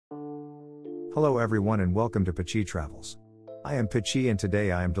Hello everyone and welcome to Pachi Travels. I am Pachi and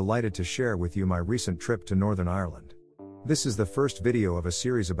today I am delighted to share with you my recent trip to Northern Ireland. This is the first video of a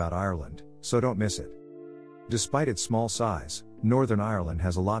series about Ireland, so don't miss it. Despite its small size, Northern Ireland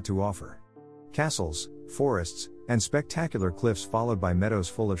has a lot to offer. Castles, forests, and spectacular cliffs followed by meadows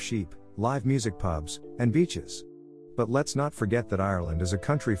full of sheep, live music pubs, and beaches. But let's not forget that Ireland is a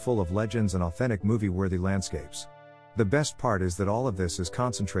country full of legends and authentic movie-worthy landscapes. The best part is that all of this is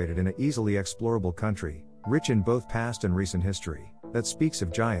concentrated in an easily explorable country, rich in both past and recent history, that speaks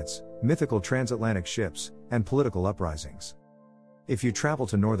of giants, mythical transatlantic ships, and political uprisings. If you travel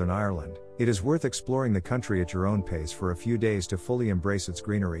to Northern Ireland, it is worth exploring the country at your own pace for a few days to fully embrace its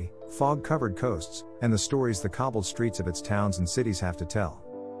greenery, fog-covered coasts, and the stories the cobbled streets of its towns and cities have to tell.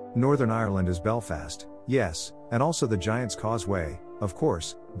 Northern Ireland is Belfast, yes, and also the Giants Causeway, of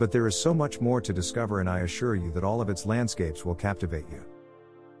course, but there is so much more to discover and I assure you that all of its landscapes will captivate you.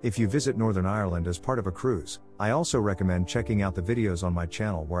 If you visit Northern Ireland as part of a cruise, I also recommend checking out the videos on my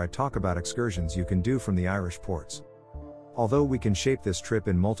channel where I talk about excursions you can do from the Irish ports. Although we can shape this trip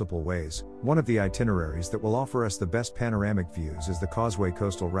in multiple ways, one of the itineraries that will offer us the best panoramic views is the Causeway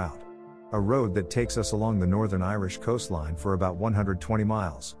Coastal Route. A road that takes us along the Northern Irish coastline for about 120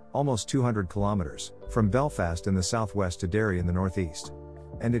 miles, almost 200 kilometers, from Belfast in the southwest to Derry in the northeast.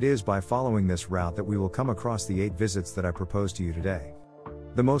 And it is by following this route that we will come across the 8 visits that I propose to you today.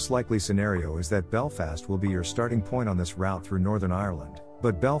 The most likely scenario is that Belfast will be your starting point on this route through Northern Ireland,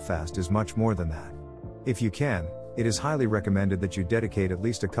 but Belfast is much more than that. If you can, it is highly recommended that you dedicate at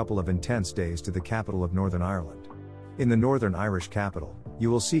least a couple of intense days to the capital of Northern Ireland. In the Northern Irish capital, you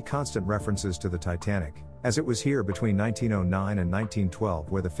will see constant references to the Titanic, as it was here between 1909 and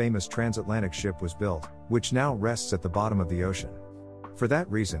 1912 where the famous transatlantic ship was built, which now rests at the bottom of the ocean. For that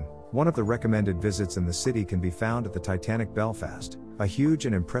reason, one of the recommended visits in the city can be found at the Titanic Belfast, a huge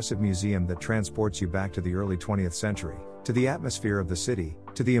and impressive museum that transports you back to the early 20th century, to the atmosphere of the city,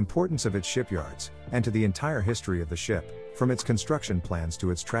 to the importance of its shipyards, and to the entire history of the ship, from its construction plans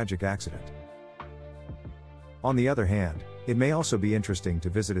to its tragic accident. On the other hand, it may also be interesting to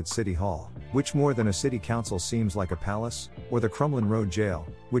visit its City Hall, which more than a city council seems like a palace, or the Crumlin Road Jail,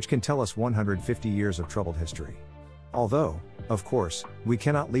 which can tell us 150 years of troubled history. Although, of course, we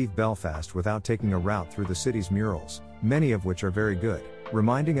cannot leave Belfast without taking a route through the city's murals, many of which are very good,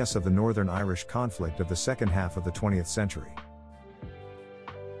 reminding us of the Northern Irish conflict of the second half of the 20th century.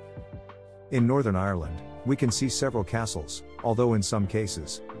 In Northern Ireland, we can see several castles, although in some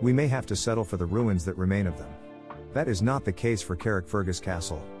cases, we may have to settle for the ruins that remain of them. That is not the case for Carrick-a-rede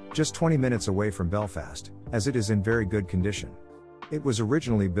Castle, just 20 minutes away from Belfast, as it is in very good condition. It was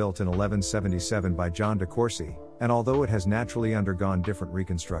originally built in 1177 by John de Courcy, and although it has naturally undergone different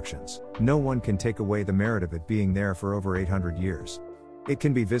reconstructions, no one can take away the merit of it being there for over 800 years. It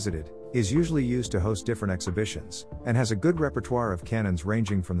can be visited, is usually used to host different exhibitions, and has a good repertoire of cannons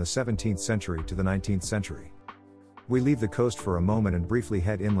ranging from the 17th century to the 19th century. We leave the coast for a moment and briefly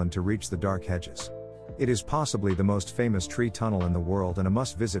head inland to reach the Dark Hedges. It is possibly the most famous tree tunnel in the world and a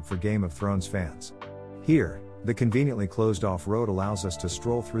must-visit for Game of Thrones fans. Here, the conveniently closed-off road allows us to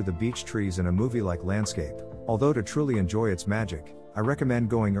stroll through the beech trees in a movie-like landscape, although to truly enjoy its magic, I recommend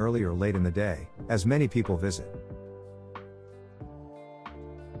going early or late in the day, as many people visit.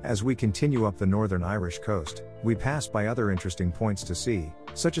 As we continue up the Northern Irish coast, we pass by other interesting points to see,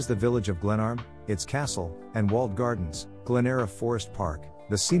 such as the village of Glenarm, its castle, and walled gardens, Glenera Forest Park,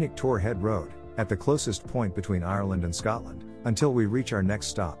 the scenic Tor Head Road, at the closest point between Ireland and Scotland, until we reach our next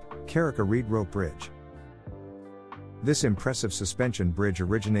stop, Carrick-a-Rede Rope Bridge. This impressive suspension bridge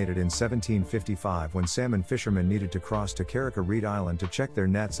originated in 1755 when salmon fishermen needed to cross to Carrick-a-Rede Island to check their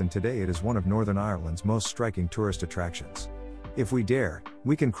nets, and today it is one of Northern Ireland's most striking tourist attractions. If we dare,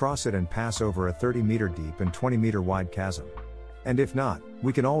 we can cross it and pass over a 30-meter deep and 20-meter wide chasm. And if not,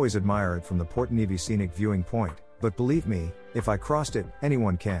 we can always admire it from the Portnevis scenic viewing point, but believe me, if I crossed it,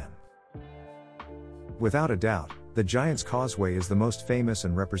 anyone can. Without a doubt, the Giants Causeway is the most famous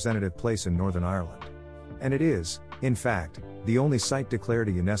and representative place in Northern Ireland. And it is, in fact, the only site declared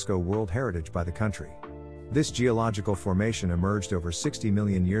a UNESCO World Heritage by the country. This geological formation emerged over 60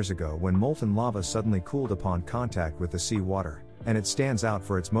 million years ago when molten lava suddenly cooled upon contact with the sea water, and it stands out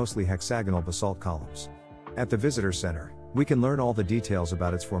for its mostly hexagonal basalt columns. At the Visitor Center, we can learn all the details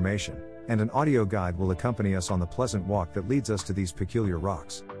about its formation, and an audio guide will accompany us on the pleasant walk that leads us to these peculiar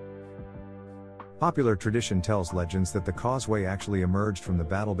rocks. Popular tradition tells legends that the causeway actually emerged from the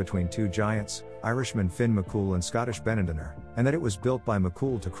battle between two giants, Irishman Finn McCool and Scottish Benandonner, and that it was built by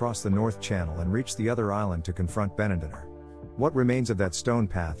McCool to cross the North Channel and reach the other island to confront Benandonner. What remains of that stone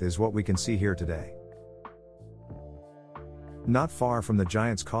path is what we can see here today. Not far from the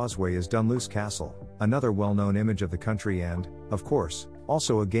Giants Causeway is Dunluce Castle, another well-known image of the country and, of course,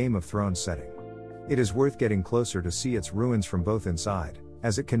 also a Game of Thrones setting. It is worth getting closer to see its ruins from both inside,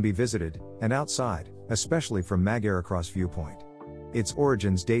 as it can be visited, and outside, especially from Magara viewpoint. Its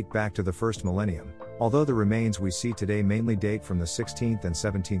origins date back to the first millennium, although the remains we see today mainly date from the 16th and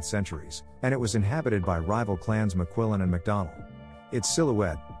 17th centuries, and it was inhabited by rival clans MacQuillan and MacDonald. Its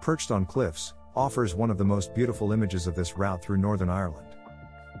silhouette, perched on cliffs, offers one of the most beautiful images of this route through Northern Ireland.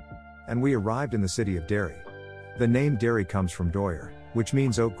 And we arrived in the city of Derry. The name Derry comes from Doir, which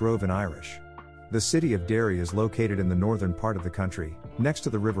means oak grove in Irish. The city of Derry is located in the northern part of the country, next to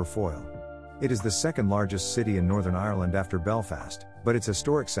the River Foyle. It is the second largest city in Northern Ireland after Belfast, but its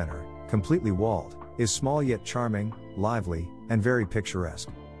historic centre, completely walled, is small yet charming, lively, and very picturesque.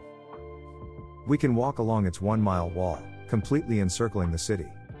 We can walk along its 1-mile wall, completely encircling the city.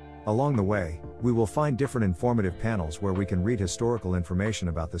 Along the way, we will find different informative panels where we can read historical information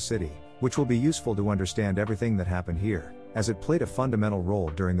about the city, which will be useful to understand everything that happened here, as it played a fundamental role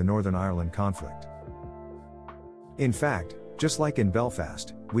during the Northern Ireland conflict. In fact, just like in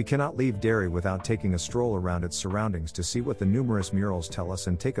Belfast, we cannot leave Derry without taking a stroll around its surroundings to see what the numerous murals tell us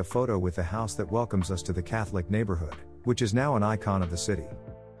and take a photo with the house that welcomes us to the Catholic neighborhood, which is now an icon of the city.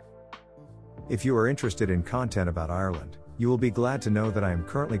 If you are interested in content about Ireland, you will be glad to know that I am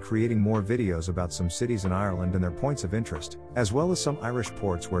currently creating more videos about some cities in Ireland and their points of interest, as well as some Irish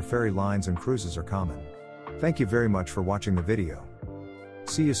ports where ferry lines and cruises are common. Thank you very much for watching the video.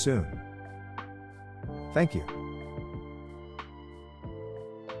 See you soon. Thank you.